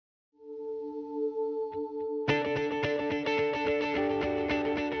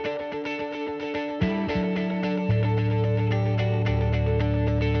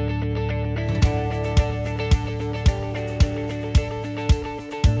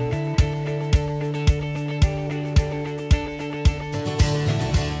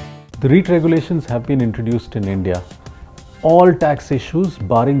The REIT regulations have been introduced in India. All tax issues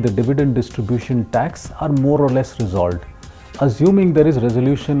barring the dividend distribution tax are more or less resolved. Assuming there is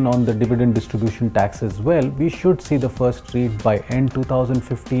resolution on the dividend distribution tax as well, we should see the first REIT by end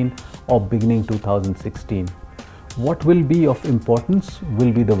 2015 or beginning 2016. What will be of importance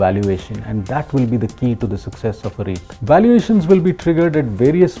will be the valuation, and that will be the key to the success of a REIT. Valuations will be triggered at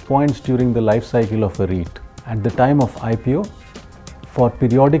various points during the life cycle of a REIT. At the time of IPO, for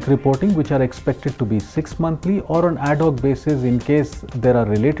periodic reporting, which are expected to be 6 monthly, or on ad hoc basis in case there are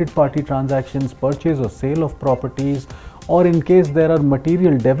related party transactions, purchase or sale of properties, or in case there are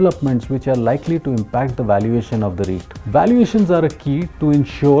material developments which are likely to impact the valuation of the REIT. Valuations are a key to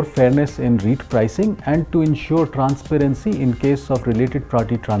ensure fairness in REIT pricing and to ensure transparency in case of related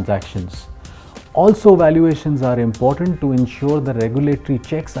party transactions. Also, valuations are important to ensure the regulatory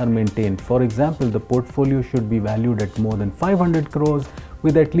checks are maintained. For example, the portfolio should be valued at more than 500 crores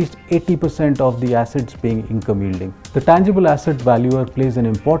with at least 80% of the assets being income yielding. The tangible asset valuer plays an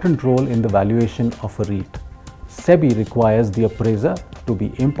important role in the valuation of a REIT. SEBI requires the appraiser to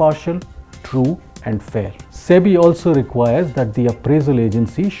be impartial, true and fair. SEBI also requires that the appraisal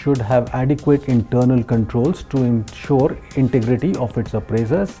agency should have adequate internal controls to ensure integrity of its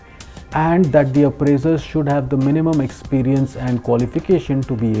appraisers, and that the appraisers should have the minimum experience and qualification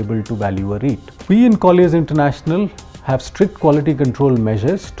to be able to value a REIT. We in Colliers International have strict quality control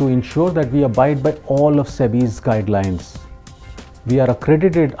measures to ensure that we abide by all of SEBI's guidelines. We are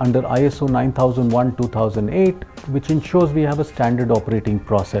accredited under ISO 9001-2008, which ensures we have a standard operating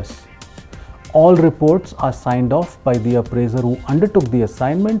process. All reports are signed off by the appraiser who undertook the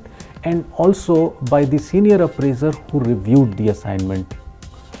assignment and also by the senior appraiser who reviewed the assignment.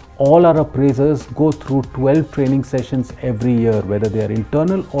 All our appraisers go through 12 training sessions every year, whether they are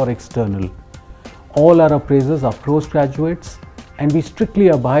internal or external. All our appraisers are postgraduates, and we strictly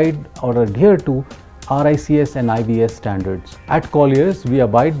abide or adhere to RICS and IBS standards. At Colliers, we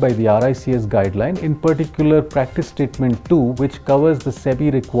abide by the RICS guideline, in particular Practice Statement 2, which covers the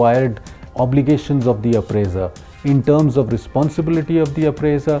SEBI required obligations of the appraiser in terms of responsibility of the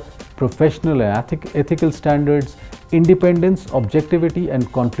appraiser, professional and ethical standards, independence, objectivity and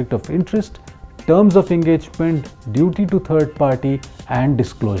conflict of interest, terms of engagement, duty to third party and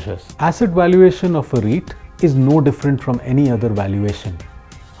disclosures. Asset valuation of a REIT is no different from any other valuation.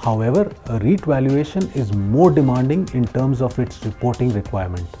 However, a REIT valuation is more demanding in terms of its reporting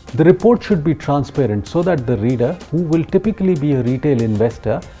requirement. The report should be transparent so that the reader, who will typically be a retail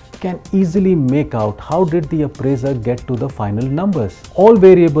investor, can easily make out how did the appraiser get to the final numbers. All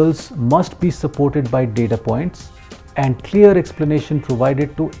variables must be supported by data points and clear explanation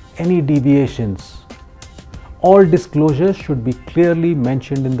provided to any deviations. All disclosures should be clearly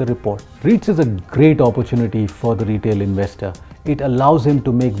mentioned in the report. REITs is a great opportunity for the retail investor. It allows him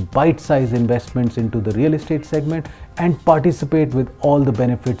to make bite-sized investments into the real estate segment and participate with all the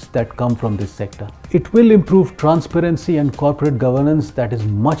benefits that come from this sector. It will improve transparency and corporate governance that is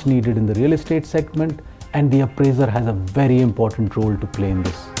much needed in the real estate segment, and the appraiser has a very important role to play in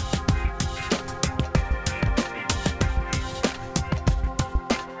this.